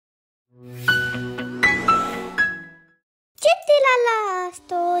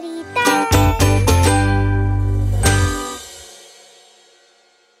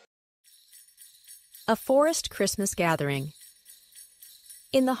A forest Christmas gathering.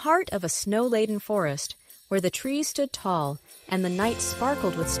 In the heart of a snow-laden forest, where the trees stood tall and the night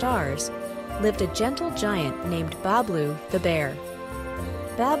sparkled with stars, lived a gentle giant named Babloo the bear.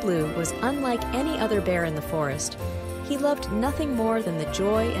 Babloo was unlike any other bear in the forest. He loved nothing more than the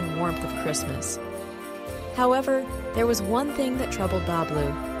joy and warmth of Christmas. However, there was one thing that troubled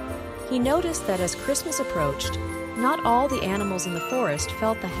Babloo. He noticed that as Christmas approached, not all the animals in the forest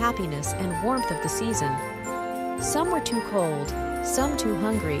felt the happiness and warmth of the season. Some were too cold, some too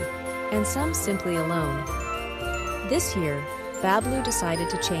hungry, and some simply alone. This year, Babloo decided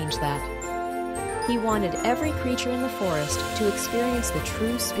to change that. He wanted every creature in the forest to experience the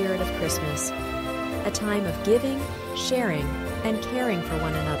true spirit of Christmas, a time of giving, sharing, and caring for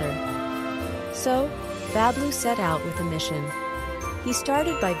one another. So, Babloo set out with a mission. He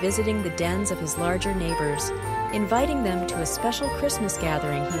started by visiting the dens of his larger neighbors, inviting them to a special Christmas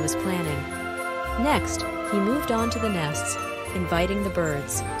gathering he was planning. Next, he moved on to the nests, inviting the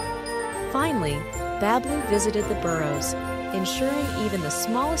birds. Finally, Babloo visited the burrows, ensuring even the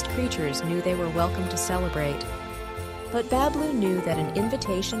smallest creatures knew they were welcome to celebrate. But Babloo knew that an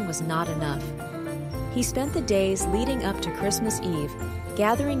invitation was not enough. He spent the days leading up to Christmas Eve,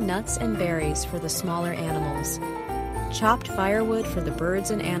 gathering nuts and berries for the smaller animals, chopped firewood for the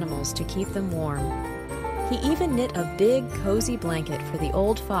birds and animals to keep them warm. He even knit a big, cozy blanket for the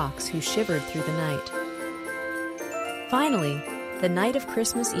old fox who shivered through the night. Finally, the night of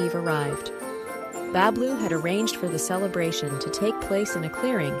Christmas Eve arrived. Babloo had arranged for the celebration to take place in a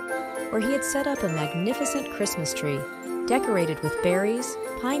clearing where he had set up a magnificent Christmas tree, decorated with berries,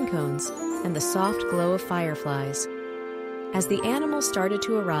 pine cones, and the soft glow of fireflies. As the animals started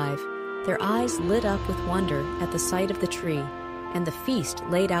to arrive, their eyes lit up with wonder at the sight of the tree and the feast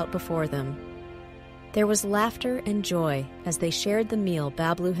laid out before them. There was laughter and joy as they shared the meal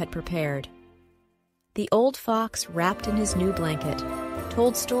Babloo had prepared. The old fox, wrapped in his new blanket,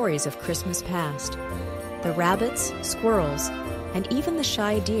 told stories of Christmas past. The rabbits, squirrels, and even the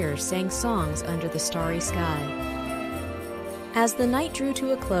shy deer sang songs under the starry sky. As the night drew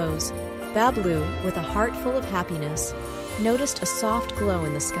to a close, Babloo, with a heart full of happiness, noticed a soft glow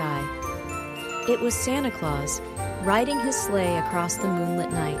in the sky. It was Santa Claus, riding his sleigh across the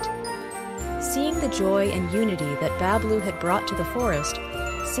moonlit night. Seeing the joy and unity that Babloo had brought to the forest,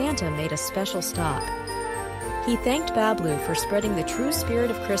 Santa made a special stop. He thanked Babloo for spreading the true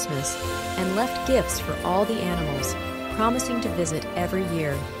spirit of Christmas and left gifts for all the animals, promising to visit every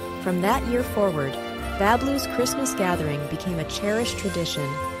year. From that year forward, Babloo's Christmas gathering became a cherished tradition.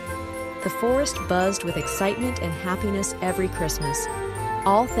 The forest buzzed with excitement and happiness every Christmas,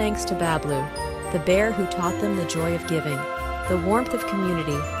 all thanks to Babloo, the bear who taught them the joy of giving, the warmth of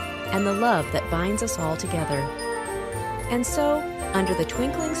community, and the love that binds us all together. And so, under the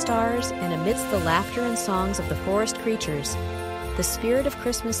twinkling stars and amidst the laughter and songs of the forest creatures, the spirit of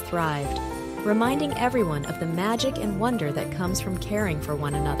Christmas thrived, reminding everyone of the magic and wonder that comes from caring for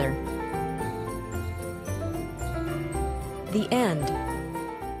one another. The end.